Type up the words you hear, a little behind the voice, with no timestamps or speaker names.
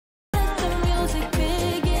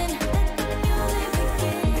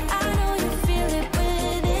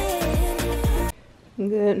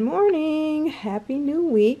Good morning. Happy new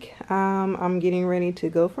week. I'm getting ready to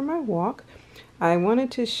go for my walk. I wanted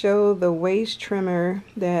to show the waist trimmer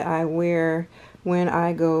that I wear when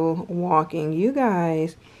I go walking. You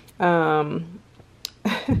guys,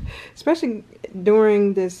 especially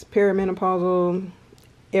during this perimenopausal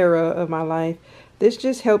era of my life, this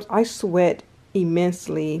just helps. I sweat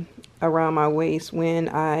immensely around my waist when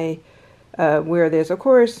I wear this. Of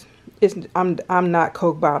course, I'm not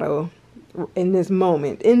Coke bottle in this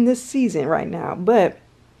moment, in this season right now, but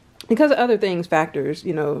because of other things, factors,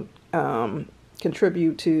 you know,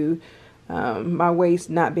 contribute to my waist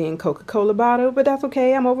not being Coca-Cola bottle, but that's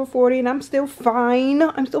okay. I'm over 40 and I'm still fine.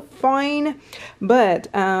 I'm still fine. But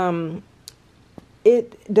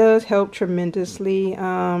it does help tremendously.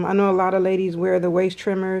 I know a lot of ladies wear the waist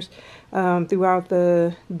trimmers throughout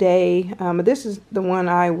the day, but this is the one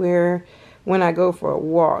I wear when I go for a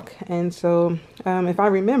walk. And so if I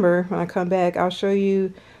remember, when I come back, I'll show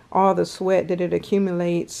you all the sweat that it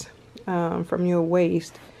accumulates from your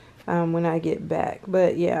waist when I get back.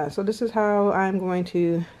 But yeah, so this is how I'm going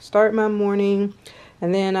to start my morning.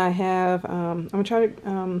 And then I have, I'm gonna try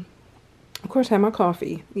to, of course, have my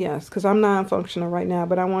coffee. Yes, because I'm non-functional right now,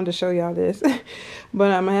 but I wanted to show y'all this. But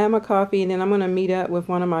I'm gonna have my coffee, and then I'm gonna meet up with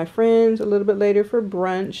one of my friends a little bit later for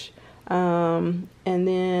brunch. And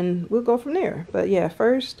then we'll go from there. But yeah,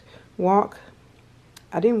 first walk.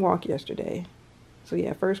 I didn't walk yesterday. So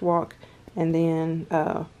yeah, first walk and then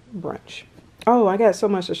brunch. Oh, I got so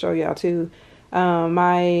much to show y'all too.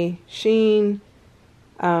 My Shein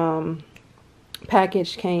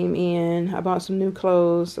package came in. I bought some new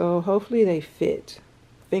clothes, so hopefully they fit.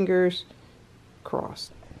 Fingers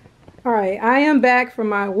crossed. All right, I am back from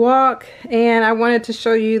my walk, and I wanted to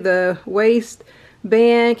show you the waist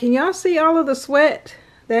band. Can y'all see all of the sweat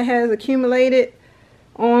that has accumulated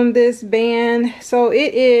on this band? So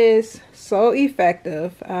it is so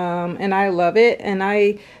effective, and I love it, and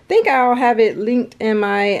I think I'll have it linked in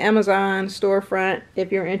my Amazon storefront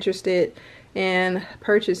if you're interested in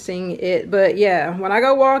purchasing it. But yeah, when I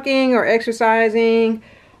go walking or exercising,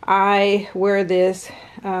 I wear this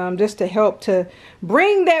just to help to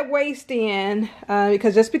bring that waist in,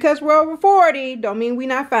 because just because we're over 40 don't mean we're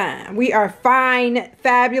not fine. We are fine,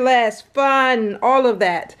 fabulous, fun, all of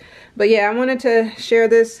that. But yeah, I wanted to share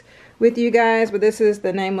this with you guys, but this is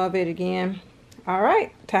the name of it again. All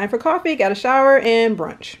right, time for coffee, got a shower, and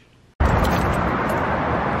brunch.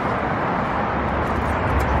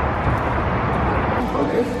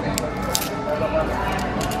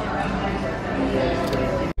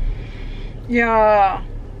 Yeah.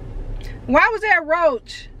 Why was that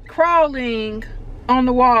roach crawling on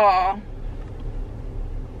the wall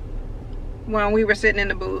when we were sitting in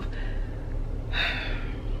the booth?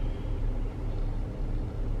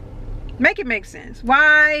 Make it make sense.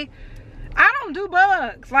 Why? I don't do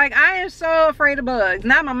bugs. Like, I am so afraid of bugs.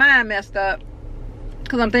 Now my mind messed up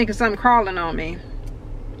because I'm thinking something crawling on me.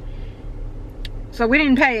 So we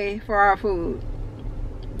didn't pay for our food.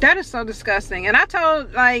 That is so disgusting. And I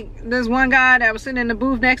told, like, this one guy that was sitting in the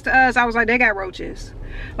booth next to us, I was like, they got roaches.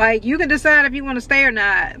 Like, you can decide if you want to stay or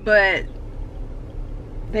not, but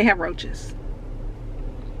they have roaches.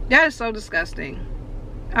 That is so disgusting.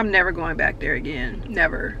 I'm never going back there again.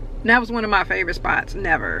 Never. That was one of my favorite spots.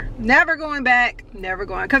 Never. Never going back. Never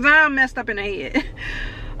going. Because I'm messed up in the head.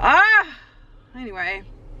 Anyway.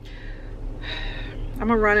 I'm going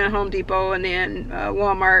to run in Home Depot and then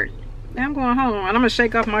Walmart. I'm going home, and I'm gonna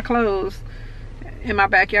shake off my clothes in my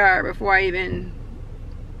backyard before I even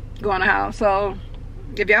go in the house. So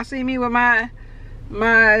if y'all see me with my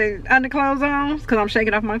underclothes on, it's because I'm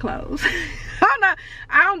shaking off my clothes.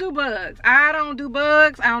 I don't do bugs. I don't do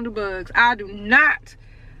bugs. I don't do bugs. I do not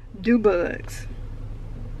do bugs.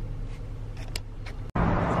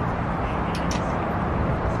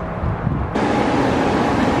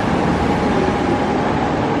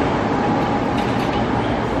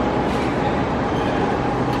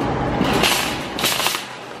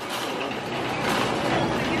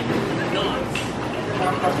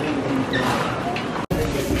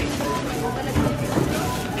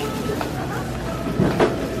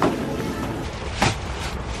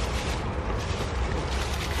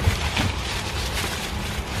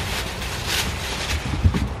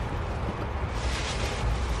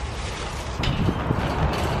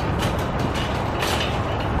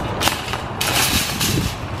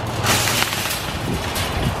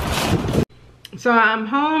 So I'm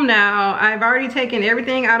home now. I've already taken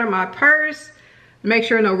everything out of my purse. Make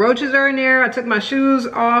sure no roaches are in there. I took my shoes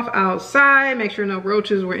off outside. Make sure no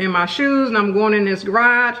roaches were in my shoes. And I'm going in this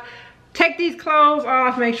garage. Take these clothes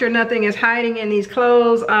off. Make sure nothing is hiding in these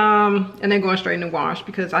clothes. And then going straight in the wash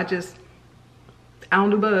because I don't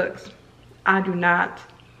do bugs. I do not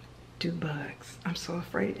do bugs. I'm so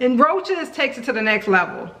afraid. And roaches takes it to the next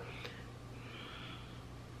level.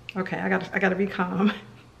 Okay, I gotta be calm.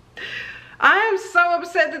 I am so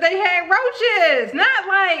upset that they had roaches, not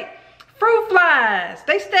like fruit flies.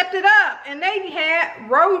 They stepped it up and they had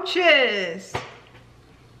roaches.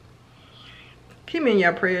 Keep me in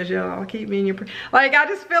your prayers, y'all. Keep me in your prayers. Like, I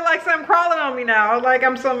just feel like something crawling on me now. Like,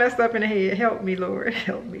 I'm so messed up in the head. Help me, Lord.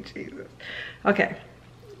 Help me, Jesus. Okay.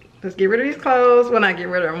 Let's get rid of these clothes. Well, not get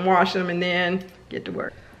rid of them. Wash them and then get to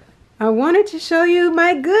work. I wanted to show you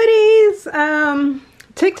my goodies.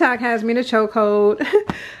 TikTok has me in a chokehold.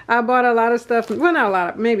 I bought a lot of stuff. Well, not a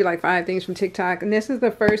lot. Maybe like 5 things from TikTok. And this is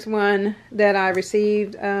the first one that I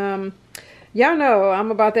received. Y'all know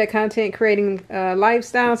I'm about that content creating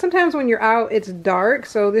lifestyle. Sometimes when you're out, it's dark.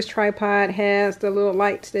 So this tripod has the little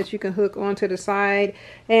lights that you can hook onto the side.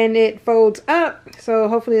 And it folds up. So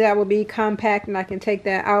hopefully that will be compact and I can take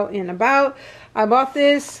that out and about. I bought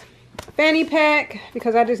this fanny pack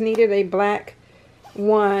because I just needed a black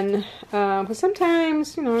one. But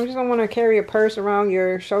sometimes, you know, you just don't want to carry a purse around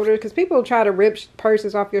your shoulder. Because people try to rip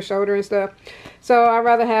purses off your shoulder and stuff. So I'd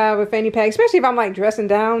rather have a fanny pack. Especially if I'm like dressing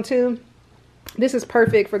down too. This is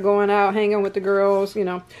perfect for going out, hanging with the girls, you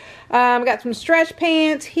know. I got some stretch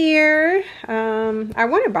pants here. I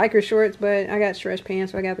wanted biker shorts, but I got stretch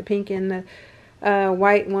pants. So I got the pink and the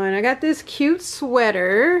white one. I got this cute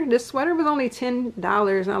sweater. This sweater was only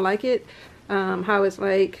 $10 and I like it. How it's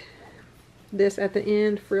like this at the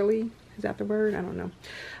end, frilly. Is that the word? I don't know.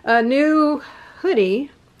 A new hoodie.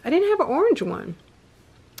 I didn't have an orange one.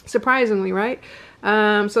 Surprisingly, right?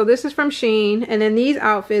 So this is from Shein, and then these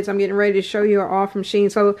outfits I'm getting ready to show you are all from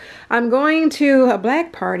Shein. So I'm going to a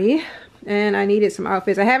black party and I needed some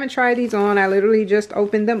outfits. I haven't tried these on. I literally just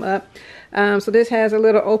opened them up. So this has a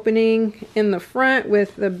little opening in the front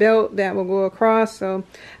with the belt that will go across. So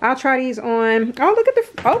I'll try these on. Oh, look at the,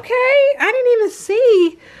 okay. I didn't even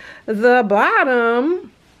see the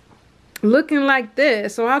bottom looking like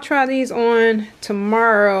this. So I'll try these on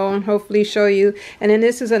tomorrow and hopefully show you. And then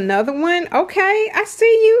this is another one. Okay, I see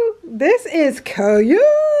you. This is cute.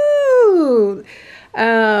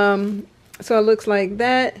 So it looks like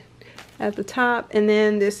that at the top. And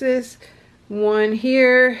then this is one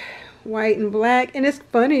here, white and black. And it's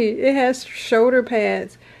funny, it has shoulder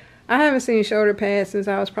pads. I haven't seen shoulder pads since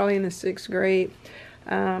I was probably in the 6th grade.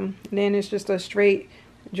 Then it's just a straight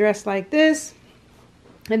dress like this.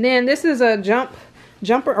 And then this is a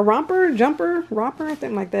romper, I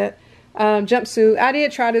think like that. Jumpsuit. I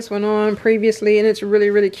did try this one on previously and it's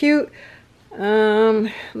really, really cute.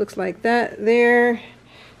 Looks like that there.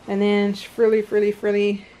 And then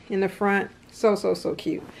frilly in the front. So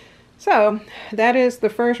cute. So that is the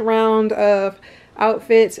first round of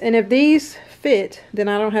outfits. And if these fit, then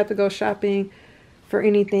I don't have to go shopping for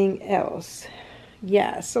anything else.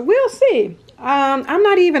 Yeah, so we'll see. I'm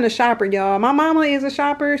not even a shopper, y'all. My mama is a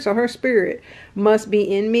shopper, so her spirit must be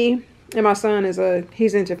in me. And my son is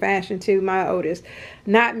he's into fashion too, my oldest.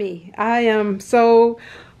 Not me. I am so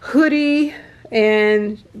hoodie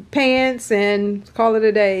and pants and call it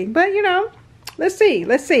a day. But you know, let's see.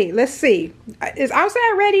 Is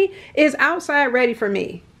outside ready? Is outside ready for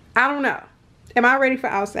me? I don't know. Am I ready for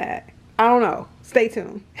outside? I don't know. Stay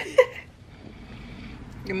tuned.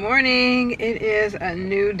 Good morning. It is a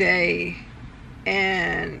new day.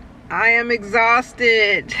 And I am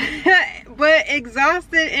exhausted, but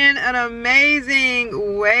exhausted in an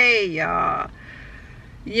amazing way, y'all.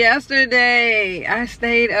 Yesterday, I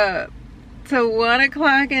stayed up till 1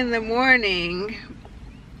 o'clock in the morning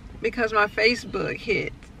because my Facebook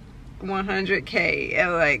hit 100K at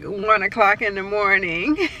like 1 o'clock in the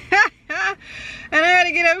morning. And I had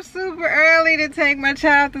to get up super early to take my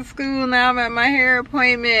child to school. Now I'm at my hair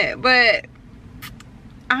appointment, but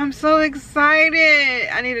I'm so excited.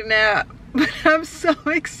 I need a nap, but I'm so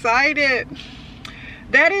excited.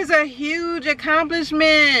 That is a huge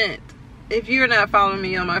accomplishment. If you're not following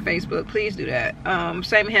me on my Facebook, please do that.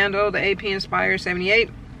 Same handle, the AP Inspire 78.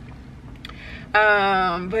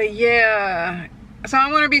 But yeah, so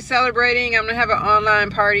I'm gonna be celebrating. I'm gonna have an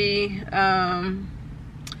online party.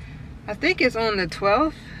 I think it's on the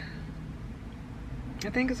 12th.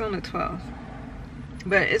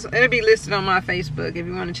 But it'll be listed on my Facebook if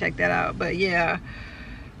you want to check that out. But yeah,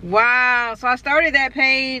 wow. So I started that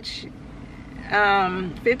page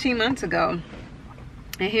 15 months ago.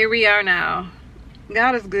 And here we are now.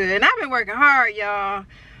 God is good. And I've been working hard, y'all.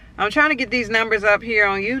 I'm trying to get these numbers up here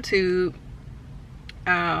on YouTube.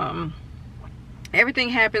 Everything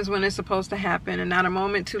happens when it's supposed to happen. And not a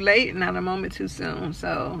moment too late and not a moment too soon.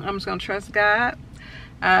 So I'm just going to trust God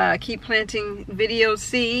keep planting video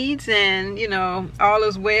seeds, and you know, all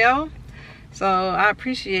is well. So I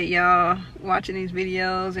appreciate y'all watching these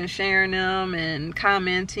videos and sharing them and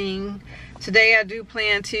commenting. Today I do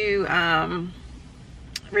plan to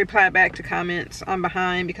reply back to comments. I'm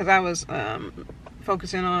behind because I was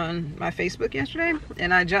focusing on my Facebook yesterday,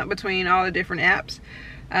 and I jumped between all the different apps,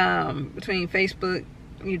 between Facebook,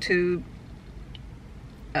 YouTube,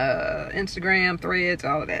 Instagram, Threads,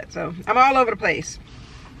 all of that. So I'm all over the place.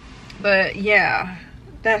 But yeah,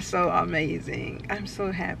 that's so amazing. I'm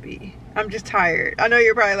so happy. I'm just tired. I know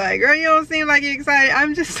you're probably like, girl, you don't seem like you're excited.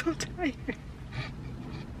 I'm just so tired.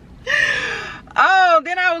 Oh,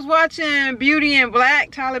 then I was watching Beauty in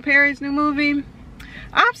Black, Tyler Perry's new movie.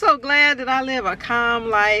 I'm so glad that I live a calm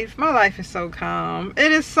life. My life is so calm.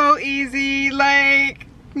 It is so easy, like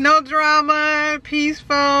no drama,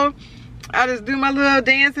 peaceful. I just do my little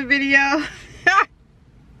dancing video.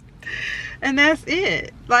 And that's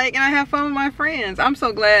it. Like, and I have fun with my friends. I'm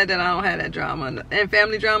so glad that I don't have that drama. And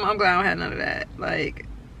family drama, I'm glad I don't have none of that. Like,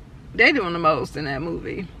 they doing the most in that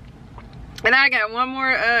movie. And I got one more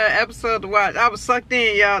episode to watch. I was sucked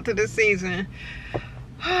in, y'all, to this season.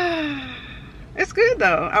 It's good,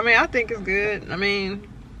 though. I mean, I think it's good. I mean,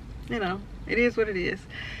 you know, it is what it is.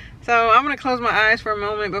 So I'm going to close my eyes for a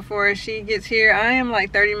moment before she gets here. I am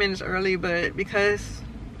like 30 minutes early, but because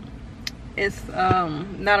it's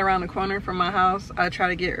not around the corner from my house, I try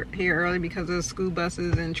to get here early because of school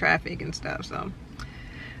buses and traffic and stuff. So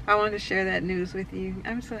I wanted to share that news with you.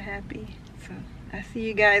 I'm so happy. So I see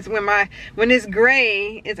you guys when this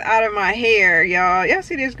gray is out of my hair, y'all. Y'all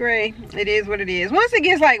see this gray? It is what it is. Once it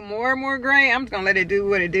gets like more and more gray, I'm just gonna let it do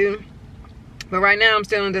what it do. But right now I'm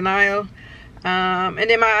still in denial. And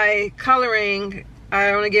then my coloring,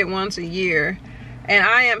 I only get once a year. And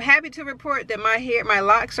I am happy to report that my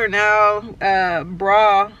locks are now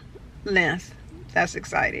bra length. That's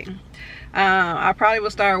exciting. I probably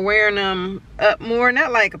will start wearing them up more,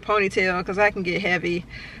 not like a ponytail because I can get heavy,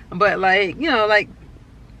 but like, you know, like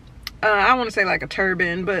I want to say like a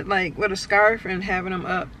turban, but like with a scarf and having them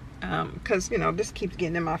up, because you know, this keeps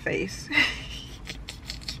getting in my face.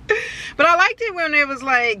 But I liked it when it was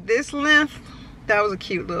like this length. That was a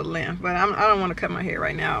cute little length, but I don't want to cut my hair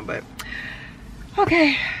right now. But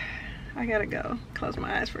okay, I gotta go. Close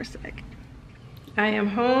my eyes for a sec. I am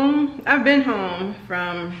home. I've been home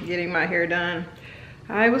from getting my hair done.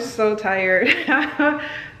 I was so tired.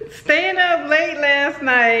 Staying up late last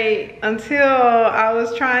night until I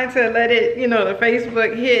was trying to let it, you know, the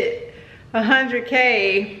Facebook hit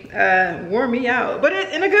 100K, wore me out, but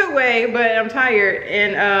in a good way. But I'm tired,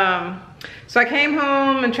 and so I came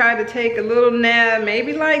home and tried to take a little nap,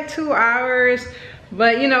 maybe like 2 hours.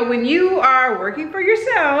 But you know, when you are working for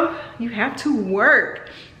yourself, you have to work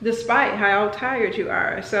despite how tired you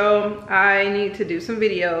are. So I need to do some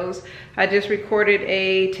videos. I just recorded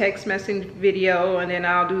a text message video, and then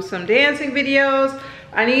I'll do some dancing videos.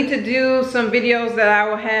 I need to do some videos that I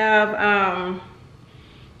will have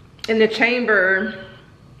in the chamber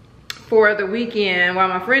for the weekend while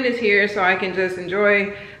my friend is here, so I can just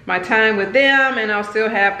enjoy my time with them, and I'll still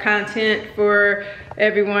have content for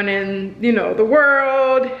everyone in, you know, the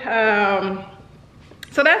world.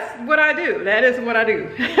 So that's what I do. That is what I do.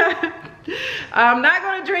 I'm not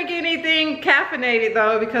going to drink anything caffeinated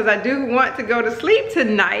though, because I do want to go to sleep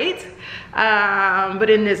tonight. But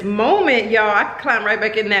in this moment, y'all, I can climb right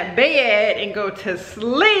back in that bed and go to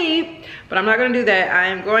sleep. But I'm not going to do that. I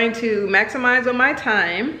am going to maximize on my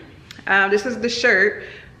time. This is the shirt.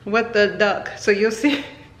 What the duck. So you'll see.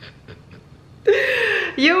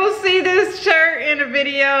 You will see this shirt in a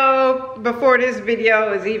video before this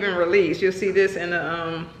video is even released. You'll see this in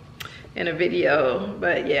a video.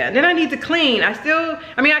 But yeah, then I need to clean. I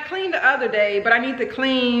cleaned the other day, but I need to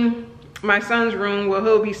clean my son's room where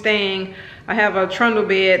he'll be staying. I have a trundle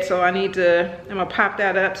bed, so I'm gonna pop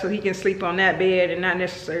that up so he can sleep on that bed and not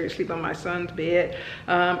necessarily sleep on my son's bed.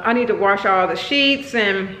 I need to wash all the sheets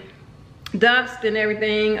and dust and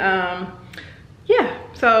everything. Yeah,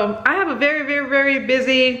 so I have a very, very, very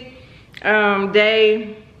busy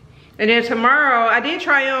day. And then tomorrow, I did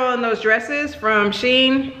try on those dresses from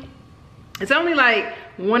Shein. It's only like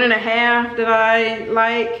 1.5 that I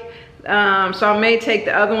like. So I may take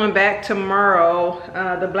the other one back tomorrow,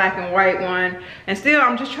 the black and white one. And still,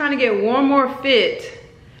 I'm just trying to get one more fit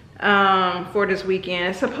for this weekend.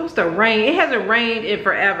 It's supposed to rain. It hasn't rained in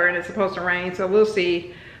forever, and it's supposed to rain. So we'll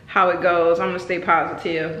see how it goes. I'm gonna stay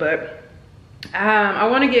positive, but I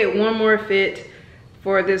want to get one more fit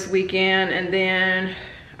for this weekend, and then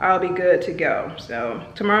I'll be good to go. So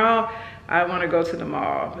tomorrow I want to go to the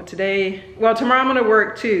mall, but tomorrow I'm going to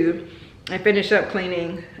work too and finish up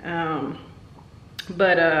cleaning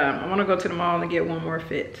But I want to go to the mall and get one more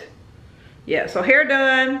fit. Yeah, so hair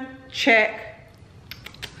done, check.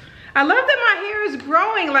 I love that my hair is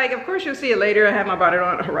growing. Like, of course you'll see it later. I have my bonnet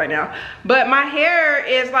on right now. But my hair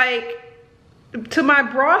is like to my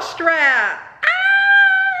bra strap.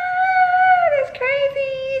 Ah, that's crazy,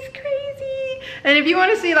 it's crazy. And if you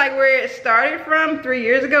want to see like where it started from 3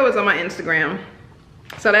 years ago, it's on my Instagram.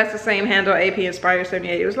 So that's the same handle, AP Inspire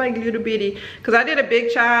 78. It was like little bitty, because I did a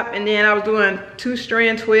big chop and then I was doing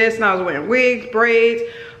 2-strand twists and I was wearing wigs, braids,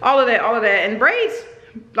 all of that. And braids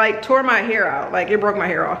like tore my hair out, like it broke my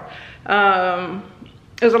hair off.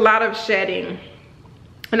 There's a lot of shedding.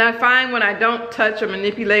 And I find when I don't touch or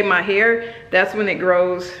manipulate my hair, that's when it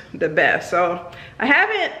grows the best. So I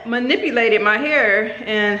haven't manipulated my hair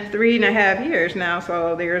in 3.5 years now,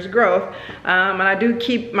 so there's growth. And I do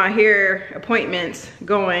keep my hair appointments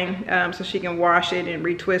going so she can wash it and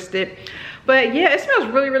retwist it. But yeah, it smells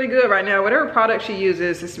really, really good right now. Whatever product she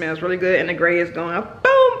uses, it smells really good, and the gray is going up.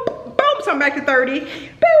 Boom, boom, so I'm back to 30. Boom.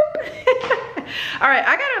 All right,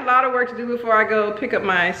 I got a lot of work to do before I go pick up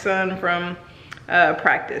my son from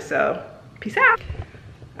practice, so peace out.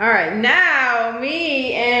 All right, now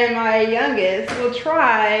me and my youngest will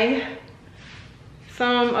try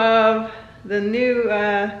some of the new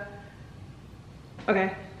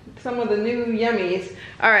some of the new yummies.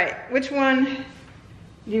 All right, which one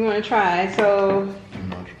do you want to try? So I'm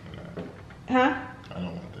not trying that. Huh? I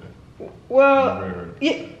don't want that. Well,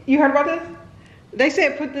 you heard about this? They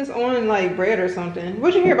said put this on like bread or something.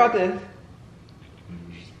 What'd you hear about this?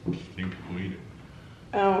 I just think people eat it.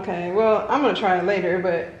 Oh, okay, well, I'm gonna try it later,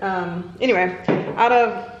 but anyway, out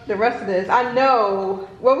of the rest of this, I know,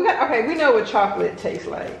 well, we know what chocolate tastes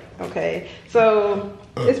like, okay? So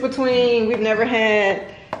it's between, we've never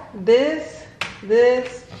had this, or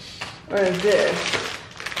this.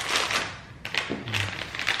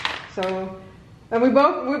 So, and we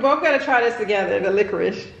both gotta try this together, the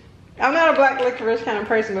licorice. I'm not a black licorice kind of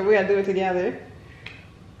person, but we gotta do it together.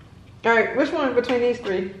 All right, which one between these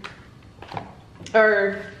three?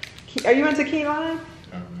 Or are you into key lime?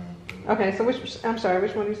 No. Okay, so I'm sorry,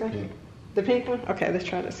 which one do you say? Pink. The pink one? Okay, let's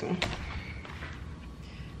try this one.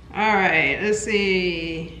 All right, let's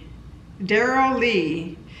see. Daryl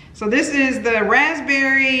Lee. So this is the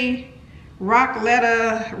raspberry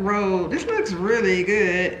raclette roll. This looks really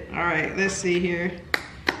good. All right, let's see here.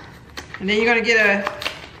 And then you're gonna get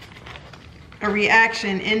a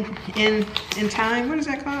reaction in time. What is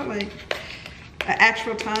that called? Like an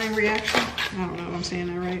actual time reaction? I don't know if I'm saying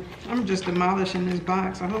that right. I'm just demolishing this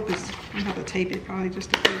box. I hope I'm gonna have to tape it probably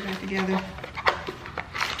just to put it back together.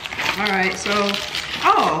 All right, so,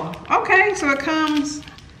 oh, okay, so it comes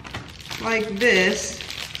like this.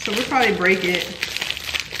 So we'll probably break it.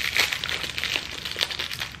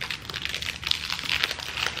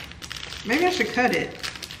 Maybe I should cut it,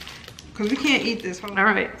 because we can't eat this whole. All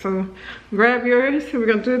right, so grab yours. We're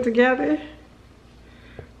gonna do it together.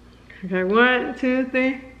 Okay, 1, 2,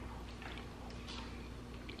 3.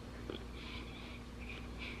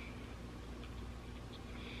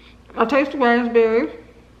 I taste the raspberry.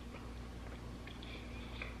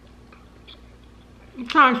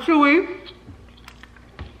 It's kind of chewy.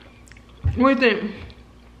 What do you think?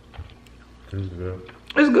 It's good.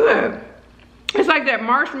 It's good. It's like that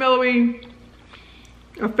marshmallowy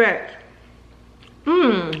effect.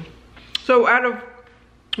 So out of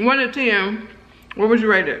 1 to 10, what would you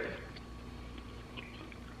rate it?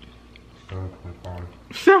 7.5.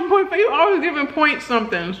 7.5. You always giving point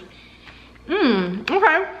somethings.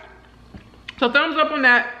 Okay. So thumbs up on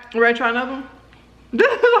that. Ready to try another one? This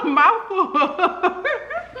is a mouthful.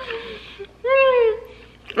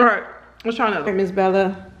 All right, let's try another. Miss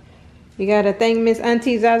Bella, you gotta thank Miss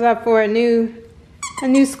Auntie Zaza for a new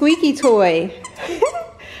squeaky toy.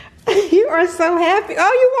 You are so happy.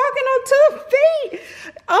 Oh, you're walking on 2 feet.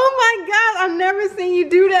 Oh my God, I've never seen you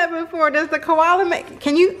do that before. Does the koala make?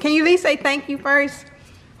 Can you at least say thank you first?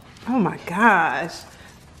 Oh my gosh.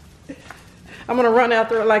 I'm gonna run out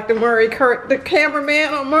there like the the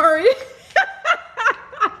cameraman on Murray.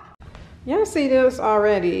 Y'all see this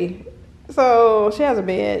already. So she has a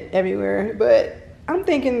bed everywhere, but I'm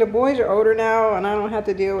thinking the boys are older now and I don't have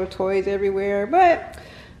to deal with toys everywhere, but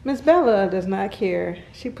Miss Bella does not care.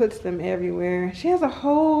 She puts them everywhere. She has a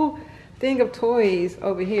whole thing of toys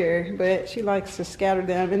over here, but she likes to scatter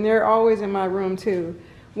them, and they're always in my room too.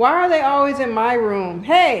 Why are they always in my room?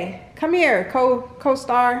 Hey, come here,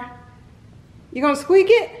 co-star. You gonna squeak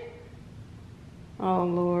it? Oh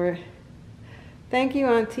Lord. Thank you,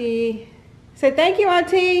 Auntie. Say thank you,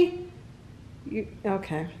 Auntie.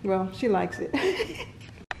 Okay, well, she likes it.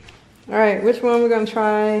 All right, which one we're gonna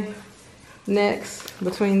try next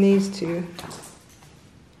between these two?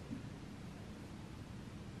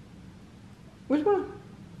 Which one?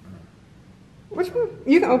 Which one?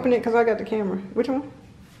 You can open it because I got the camera. Which one?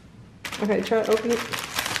 Okay, try to open it.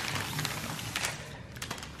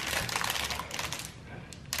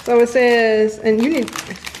 So it says, and you need,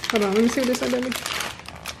 hold on, let me see what this said, baby.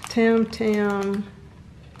 Tam Tam.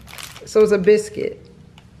 So it's a biscuit.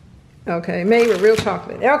 Okay, made with real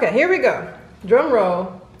chocolate. Okay, here we go. Drum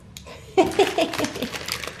roll.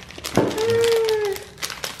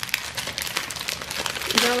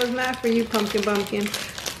 That was not for you, Pumpkin Bumpkin.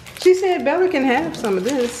 She said Bella can have some of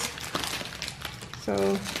this.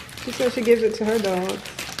 So she said she gives it to her dog.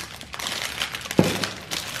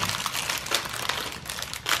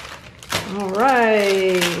 All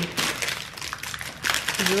right.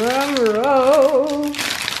 Drum roll.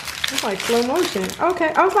 It's like slow motion.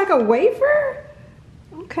 Okay, I was like a wafer?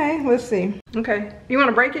 Okay, let's see. Okay, you want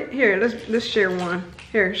to break it? Here, let's share one.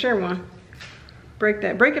 Here, share one. Break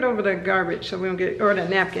that. Break it over the garbage so we don't get, or the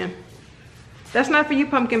napkin. That's not for you,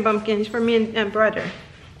 Pumpkin Bumpkin. It's for me and brother.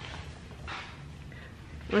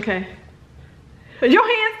 Okay. Your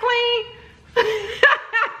hands clean?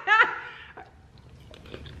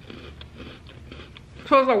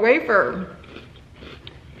 So it's a wafer.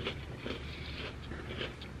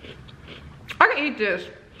 I can eat this.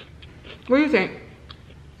 What do you think?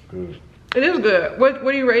 Good. It is good. What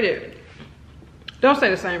do you rate it? Don't say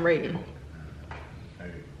the same rating.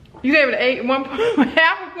 8. You gave it an 8,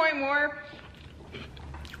 half a point more.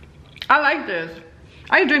 I like this.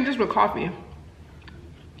 I can drink this with coffee.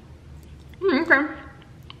 Okay.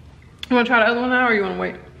 You want to try the other one now, or you want to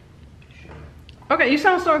wait? Okay, you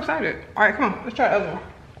sound so excited. All right, come on. Let's try the other one.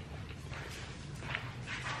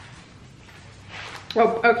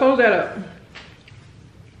 Oh, close that up.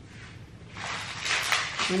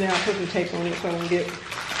 And then I'll put some tape on it so I can get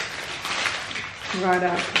right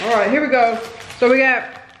out. All right, here we go. So we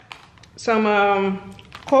got some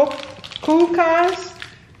Koolaidsmile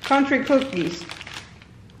country cookies.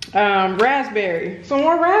 Raspberry. Some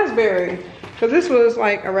more raspberry. Because this was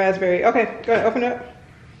like a raspberry. Okay, go ahead, open it up.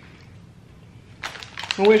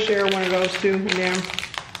 And we'll share one of those too, and then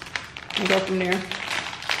we'll go from there.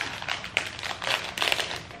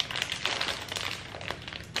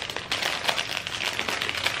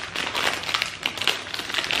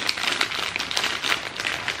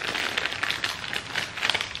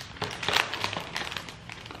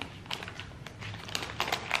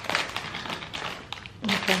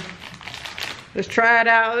 Okay. Let's try it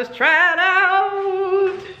out. Let's try it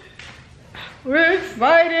out. We're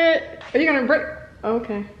excited. Are you gonna break?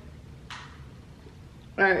 Okay.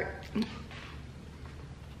 All right.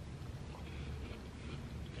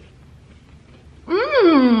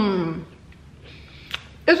 Mmm.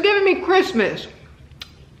 It's giving me Christmas.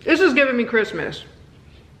 This is giving me Christmas.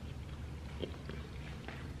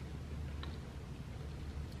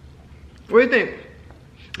 What do you think?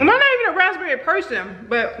 I'm not even a raspberry person,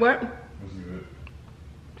 but what? This is good.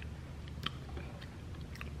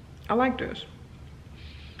 I like this.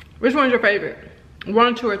 Which one's your favorite?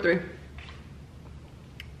 1, 2, or 3? 3.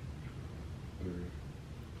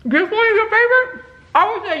 This one is your favorite?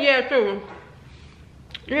 I would say yeah too.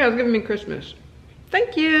 Yeah, it's giving me Christmas.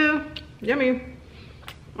 Thank you. Yummy.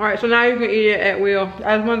 All right, so now you can eat it at will.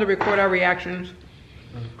 I just wanted to record our reactions.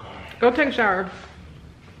 Go take a shower.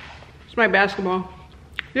 It's my basketball.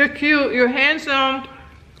 You're cute. You're handsome.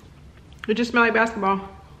 You just smell like basketball.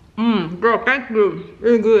 Girl, thank you.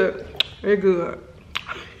 Very good. Very good.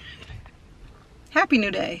 Happy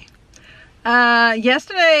New Day.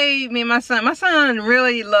 Yesterday, me and my son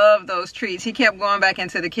really loved those treats. He kept going back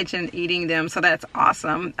into the kitchen eating them, so that's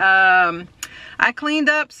awesome. I cleaned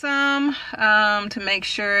up some to make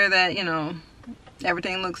sure that, you know,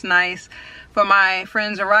 everything looks nice for my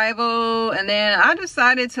friend's arrival, and then I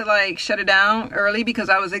decided to like shut it down early because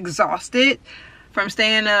I was exhausted from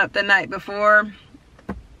staying up the night before.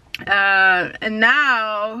 And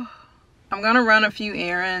now I'm gonna run a few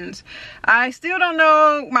errands. I still don't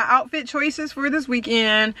know my outfit choices for this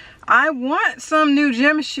weekend. I want some new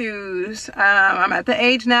gym shoes. I'm at the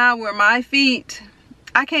age now where my feet,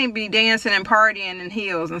 I can't be dancing and partying in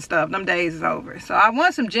heels and stuff. Them days is over. So I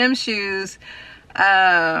want some gym shoes.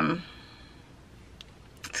 Some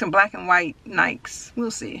black and white Nikes.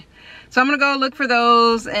 We'll see. So I'm gonna go look for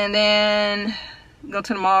those and then go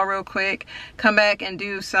to the mall real quick. Come back and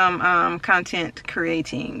do some content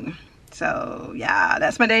creating. So yeah,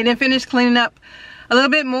 that's my day. Then finish cleaning up a little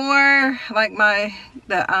bit more, like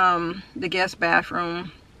the guest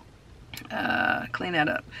bathroom. Clean that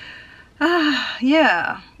up.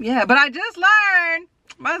 Yeah. But I just learned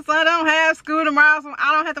my son don't have school tomorrow, so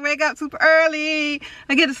I don't have to wake up super early.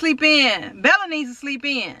 I get to sleep in. Bella needs to sleep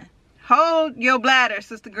in. Hold your bladder,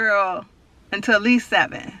 sister girl. until at least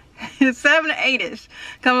 7. 7 to 8ish.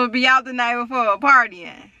 Come and be out the night before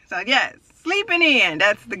partying. So yes, sleeping in,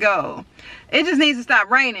 that's the goal. It just needs to stop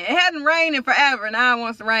raining. It hasn't rained in forever, now it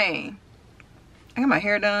wants to rain. I got my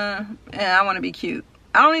hair done and I want to be cute.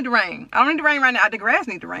 I don't need the rain. I don't need the rain right now. The grass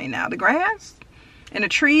needs to rain now. The grass and the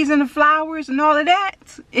trees and the flowers and all of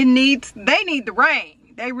that, they need the rain.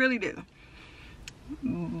 They really do.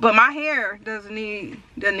 But my hair doesn't need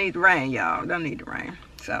the rain, y'all. Doesn't need the rain.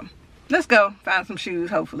 So let's go find some shoes,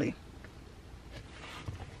 hopefully.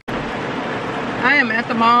 I am at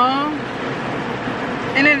the mall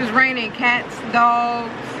and it is raining cats,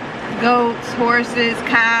 dogs, goats, horses,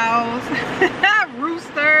 cows,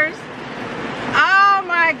 roosters. Oh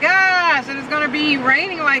my gosh, and it's gonna be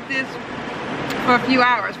raining like this for a few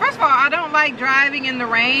hours. First of all, I don't like driving in the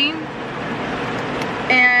rain,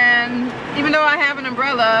 and even though I have an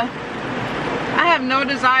umbrella, I have no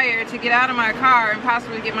desire to get out of my car and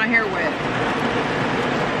possibly get my hair wet.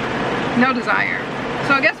 No desire.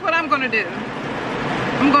 So guess what I'm gonna do?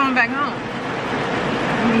 I'm going back home.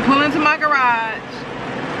 I'm gonna pull into my garage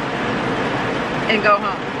and go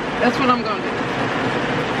home. That's what I'm gonna do.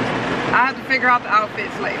 I have to figure out the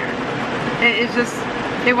outfits later. It's just,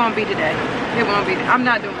 it won't be today. It won't be. I'm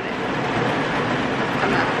not doing it.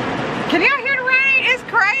 I'm not. Can y'all hear the rain? It's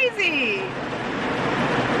crazy.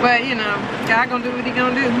 But you know, God gonna do what he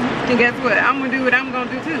gonna do. And guess what? I'm gonna do what I'm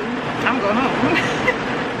gonna do too. I'm gonna go home.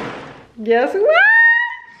 Guess what?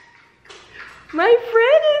 My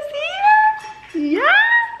friend is here.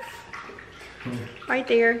 Yes. Right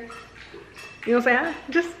there. You wanna say hi?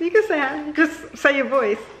 You can say hi. Just say your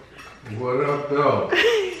voice. What up, though?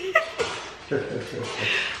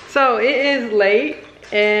 So it is late,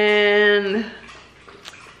 and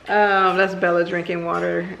that's Bella drinking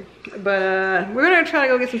water. But we're gonna try to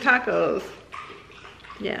go get some tacos.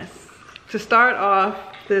 Yes, to start off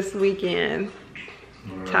this weekend.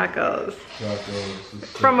 Right. Tacos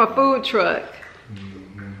from a food truck.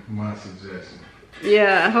 My suggestion.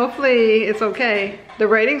 Yeah, hopefully it's okay. The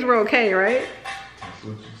ratings were okay, right? That's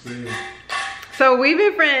what you said. So we've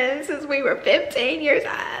been friends since we were 15 years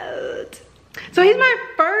old. So he's my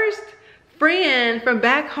first friend from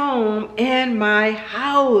back home in my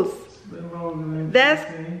house. Been longer than That's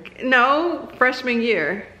 15? No, freshman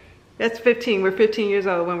year. That's 15. We're 15 years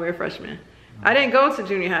old when we were freshmen. I didn't go to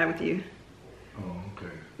junior high with you. Oh,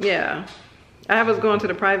 okay. Yeah, I was going to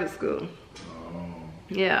the private school. Oh.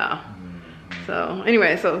 Yeah. So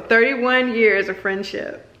anyway, so 31 years of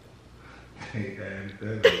friendship.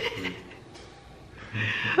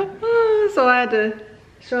 So I had to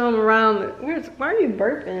show him around. Why are you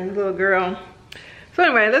burping, little girl? So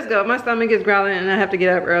anyway, let's go. My stomach is growling and I have to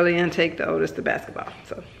get up early and take the oldest to basketball.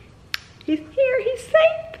 So he's here, he's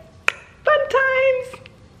safe. Fun times.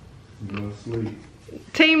 No sleep.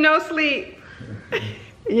 Team no sleep.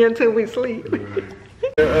 Yeah, until we sleep.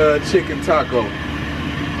 Chicken taco.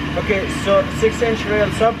 Okay, so 6-inch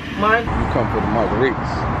rail sub, mine. You come for the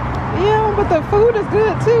margaritas. Yeah, but the food is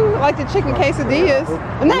good too. Like the chicken quesadillas.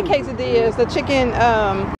 Not quesadillas, the chicken,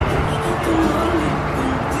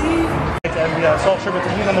 And the salt sherbet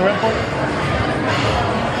tahini on the rim for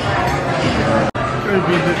Look,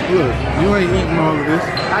 you ain't eating all of this.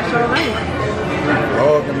 I sure ain't.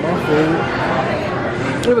 All of my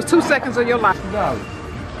food. It was 2 seconds of your life. $2.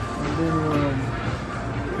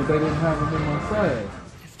 But they didn't have them in my size.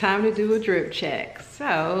 It's time to do a drip check.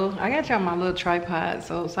 So I got y'all my little tripod,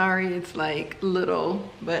 so sorry it's like little,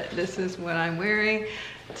 but this is what I'm wearing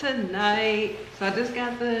tonight. So I just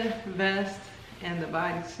got the vest and the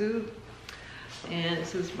bodysuit, and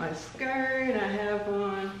this is my skirt. I have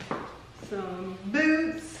on some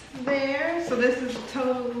boots there. So this is the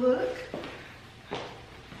total look.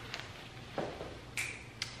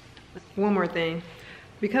 One more thing.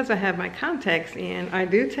 Because I have my contacts in, I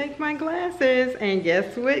do take my glasses, and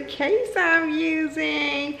guess what case I'm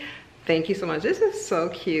using? Thank you so much. This is so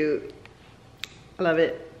cute. I love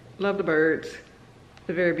it. Love the birds.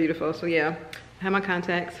 They're very beautiful. So yeah, I have my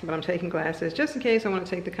contacts, but I'm taking glasses just in case I want to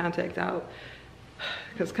take the contacts out.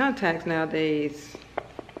 Because contacts nowadays,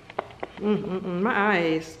 my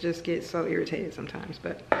eyes just get so irritated sometimes.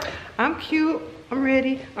 But I'm cute. I'm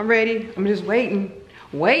ready. I'm just waiting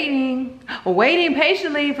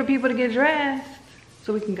patiently for people to get dressed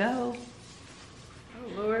so we can go.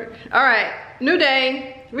 Oh Lord. All right, new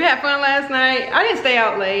day. We had fun last night. I didn't stay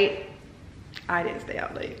out late.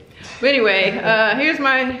 But anyway, here's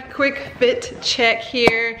my quick fit check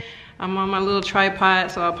here. I'm on my little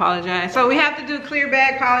tripod, so I apologize. So we have to do clear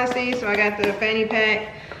bag policy, so I got the fanny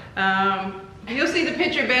pack. You'll see the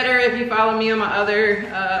picture better if you follow me on my other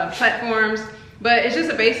platforms, but it's just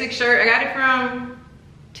a basic shirt. I got it from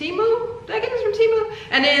Temu, Did I get this from Temu?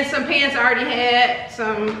 And then some pants I already had,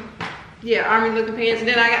 some, yeah, army looking pants. And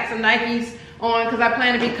then I got some Nikes on because I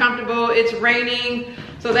plan to be comfortable. It's raining,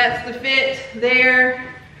 so that's the fit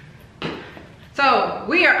there. So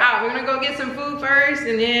we are out. We're gonna go get some food first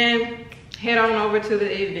and then head on over to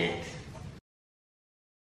the event.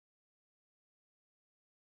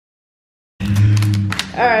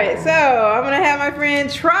 All right, so I'm gonna have my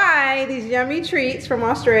friend try these yummy treats from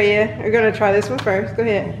Australia. We're gonna try this one first, go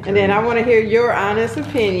ahead. And then I wanna hear your honest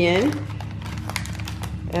opinion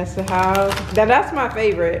as to how, that's my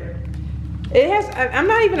favorite. It has, I'm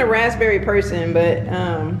not even a raspberry person, but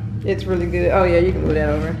it's really good. Oh yeah, you can move that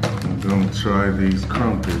over. I'm gonna try these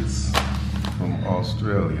crumpets from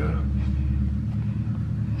Australia.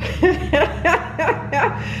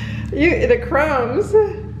 The crumbs.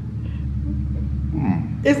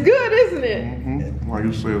 It's good, isn't it? Like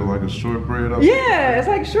you said, like a shortbread? Yeah, it's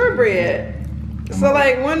like shortbread. So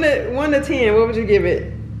like 1 to 10, what would you give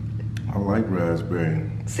it? I like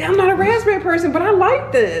raspberry. See, I'm not a raspberry person, but I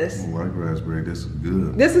like this. I like raspberry. This is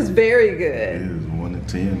good. This is very It good. is 1 to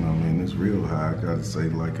 10. I mean, it's real high. I gotta say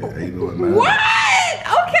like an 8 or a 9. What?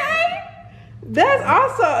 Okay. That's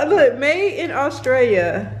also, look, made in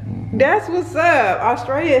Australia. That's what's up.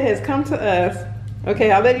 Australia has come to us.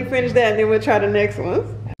 Okay, I'll let you finish that and then we'll try the next one.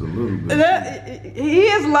 A little bit. He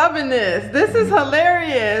is loving this. This is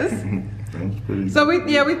hilarious. That's pretty So good.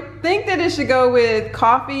 we think that it should go with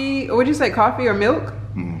coffee, or would you say coffee or milk?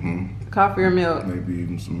 Coffee or milk. Maybe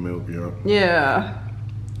even some milk, yeah. Yeah.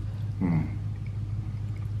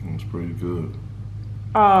 It's pretty good.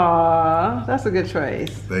 Aw, that's a good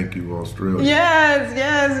choice. Thank you, Australia. Yes,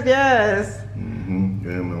 yes, yes.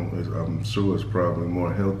 Yeah, I'm sure it's probably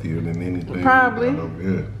more healthier than anything. Probably.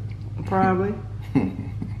 Yeah. Probably.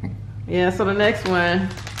 Yeah, so the next one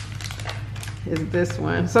is this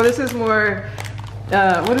one. So this is more,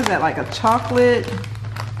 what is that, like a chocolate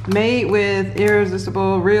made with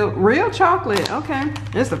irresistible real chocolate. Okay,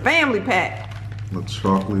 it's a family pack. A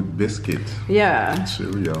chocolate biscuit. Yeah.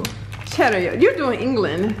 Cheerio. Cheddar, you're doing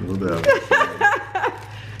England. Whatever.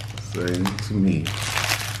 Same to me.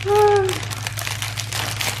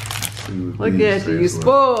 Look at you,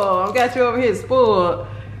 spoiled. I got you over here spoiled.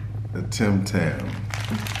 A Tim Tam.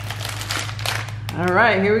 All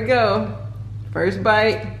right, here we go. First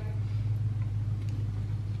bite.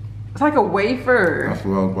 It's like a wafer. That's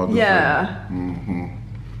what I was about to Yeah. say.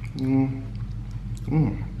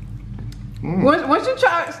 Once you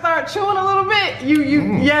start chewing a little bit,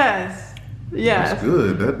 yes. Yes. That's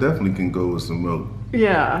good. That definitely can go with some milk.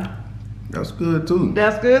 Yeah. That's good too.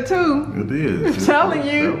 That's good too. It is. I'm telling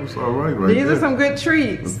you. That was all right These there. are some good At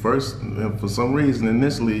treats. first, for some reason,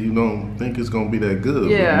 initially, you don't think it's gonna be that good.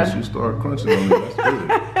 Yeah. But once you start crunching on it, that's good.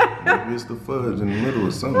 Maybe it's the fudge in the middle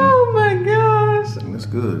or something. Oh my gosh. And it's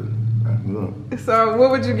good. That's good. So what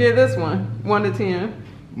would you give this one? 1 to 10?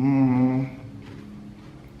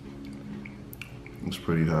 It's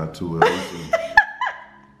pretty high too. A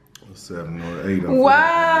 7 or 8.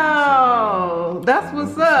 Wow. That's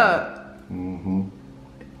what's up.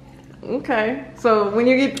 Okay. So when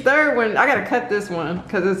you get the third one, I gotta cut this one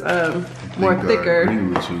because it's more thicker. I agree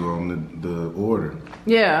with you on the order.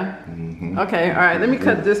 Yeah. Okay. All right. Let me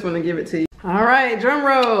cut this one and give it to you. All right. Drum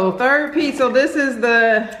roll. Third piece. So this is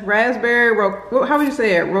the raspberry. How would you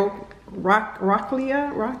say it?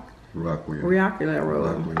 Rocklia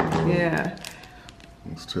roll. Yeah.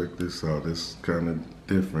 Let's check this out. It's kind of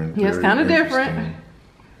different. Yeah, it's kind of different.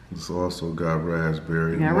 It's also got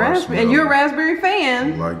raspberry. Yeah, raspberry. And you're a raspberry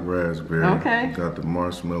fan. I like raspberry. Okay. Got the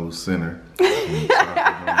marshmallow center. And chocolate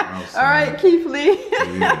on the outside. All right, Keith Lee.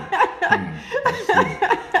 Yeah.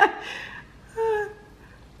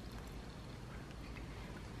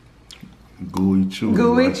 Gooey chewy.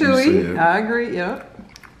 Gooey like you chewy. said. I agree. Yep.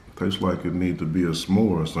 Tastes like it need to be a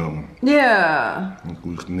s'more or something. Yeah.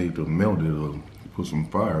 We need to melt it or put some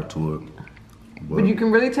fire to it. But you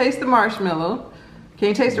can really taste the marshmallow. Can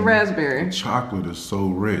you taste the raspberry? Chocolate is so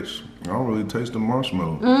rich. I don't really taste the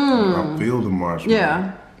marshmallow. I feel the marshmallow.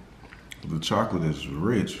 Yeah. The chocolate is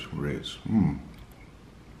rich. And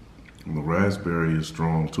the raspberry is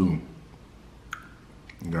strong too.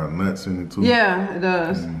 It got nuts in it too. Yeah, it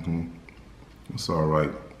does. It's all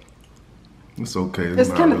right. It's okay. It's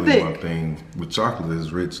not kinda really my thick. thing. The chocolate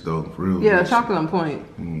is rich though, real Yeah, rich. chocolate on point.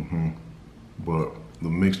 But the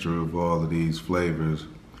mixture of all of these flavors,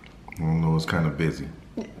 I don't know, it's kind of busy.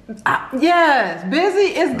 Yes,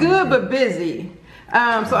 busy is good, but busy.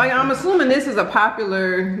 So I'm assuming this is a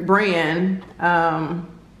popular brand. I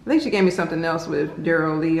think she gave me something else with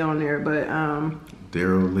Daryl Lee on there, but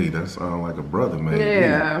Daryl Lee, that sounds like a brother, man.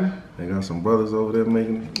 yeah. They got some brothers over there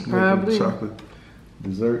making Probably. chocolate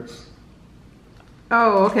desserts.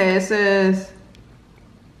 Oh, okay. It says,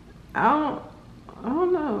 I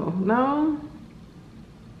don't know. No.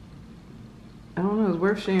 I don't know. It's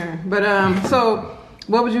worth sharing. But so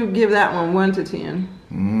what would you give that one? 1 to 10?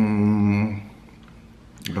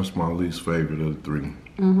 That's my least favorite of the 3.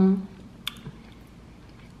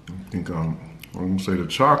 I think I'm gonna say the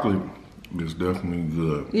chocolate is definitely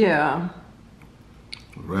good. Yeah.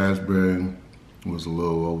 The raspberry was a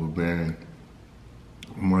little overbearing.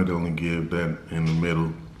 I might only give that in the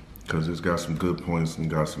middle because it's got some good points and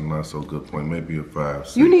got some not so good points. Maybe a 5,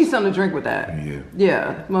 6. You need something to drink with that. Yeah.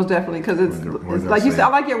 Yeah, most definitely, because it's like you said. I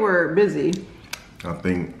like your word, busy. I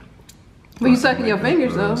think. But you sucking your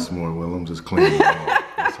fingers though. More. Well, I'm just cleaning it off.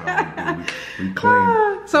 That's how we do. We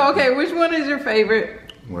clean. So okay, which one is your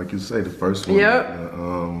favorite? Like you say, the first one. Yep.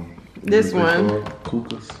 This one.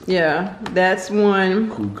 Kukas. Yeah, that's 1.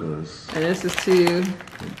 Kukas. And this is 2.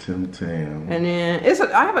 Tim Tam. And then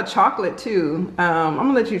I have a chocolate too. I'm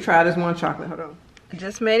gonna let you try this one chocolate. Hold on. I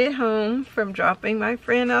just made it home from dropping my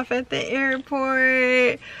friend off at the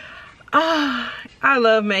airport. Ah, I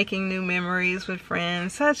love making new memories with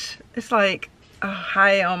friends. It's like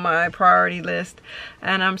high on my priority list,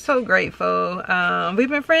 and I'm so grateful. We've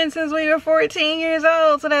been friends since we were 14 years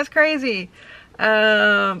old, so that's crazy.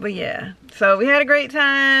 But yeah, so we had a great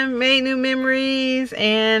time, made new memories,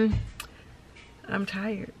 and I'm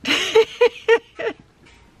tired.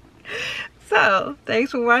 So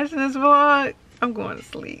thanks for watching this vlog. I'm going to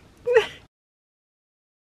sleep.